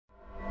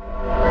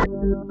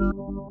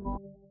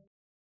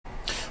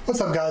What's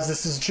up, guys?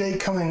 This is Jay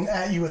coming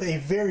at you with a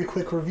very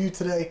quick review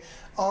today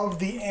of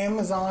the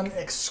Amazon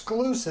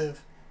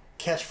exclusive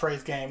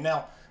catchphrase game.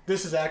 Now,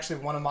 this is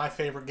actually one of my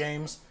favorite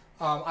games.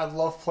 I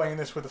love playing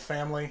this with the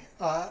family,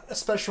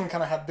 especially when we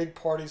kind of have big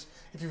parties.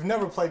 If you've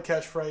never played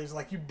catchphrase,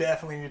 like, you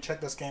definitely need to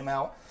check this game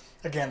out.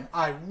 Again,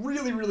 I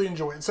really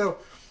enjoy it. So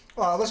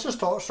let's just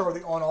start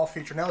with the on-off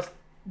feature. Now,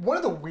 one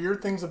of the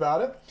weird things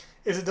about it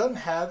is it doesn't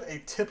have a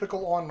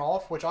typical on and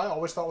off, which I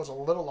always thought was a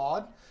little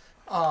odd.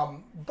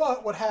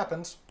 But what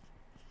happens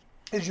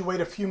is you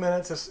wait a few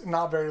minutes, it's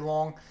not very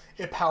long,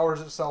 it powers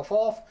itself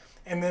off,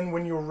 and then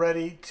when you're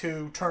ready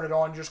to turn it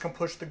on, you're just going to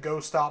push the go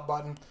stop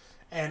button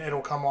and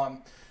it'll come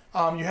on.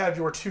 You have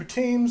your two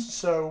teams,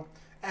 so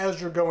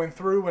as you're going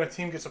through, when a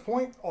team gets a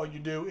point, all you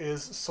do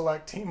is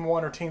select Team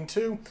 1 or Team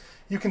 2.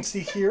 You can see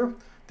here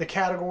the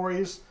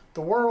categories: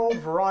 the world,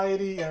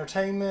 variety,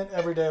 entertainment,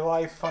 everyday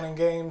life, fun and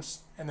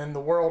games, and then the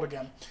world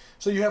again.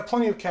 So you have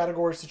plenty of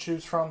categories to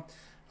choose from.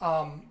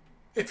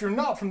 If you're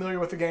not familiar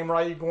with the game,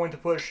 right, you're going to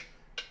push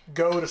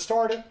go to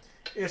start it.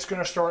 It's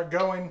going to start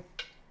going.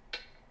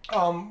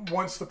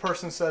 Once the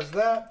person says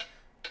that,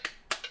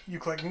 you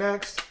click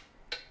next,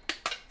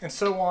 and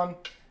so on.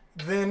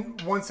 Then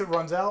once it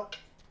runs out,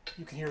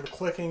 you can hear the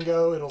clicking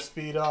go, it'll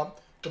speed up,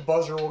 the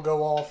buzzer will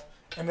go off,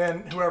 and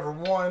then whoever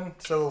won,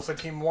 so it'll say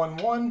Team 1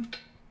 won,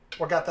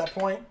 or got that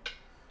point.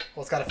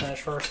 Well, it's got to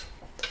finish first.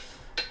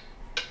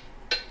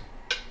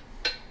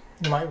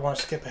 You might want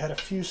to skip ahead a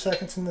few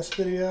seconds in this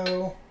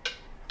video.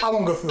 I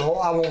won't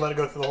let it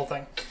go through the whole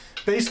thing.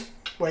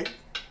 Wait.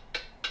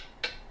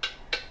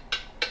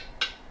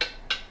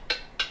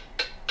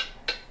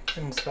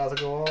 And it's about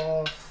to go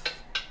off.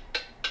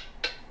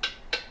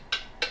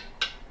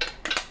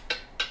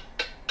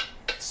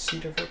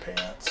 Seat of your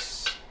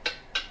pants.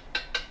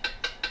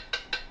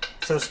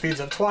 So it speeds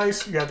up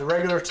twice. You have the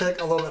regular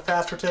tick, a little bit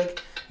faster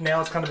tick. Now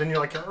it's kind of in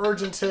your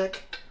urgent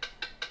tick.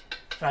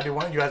 And I do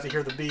want you guys to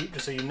hear the beep,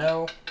 just so you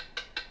know.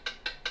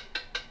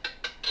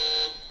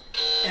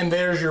 And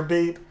there's your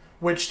beep.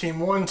 Which team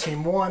won?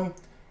 Team 1.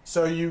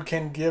 So you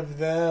can give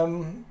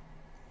them,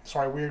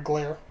 sorry, weird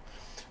glare.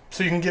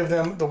 So you can give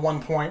them the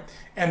 1 point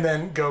and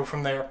then go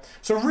from there.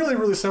 So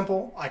really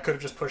simple. I could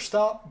have just pushed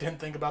stop, didn't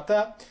think about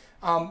that.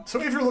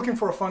 So if you're looking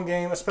for a fun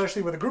game,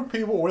 especially with a group of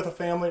people or with a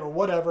family or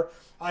whatever,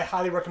 I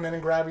highly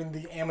recommend grabbing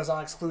the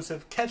Amazon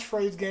exclusive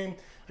catchphrase game.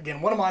 Again,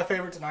 one of my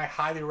favorites, and I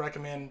highly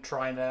recommend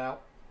trying it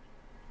out.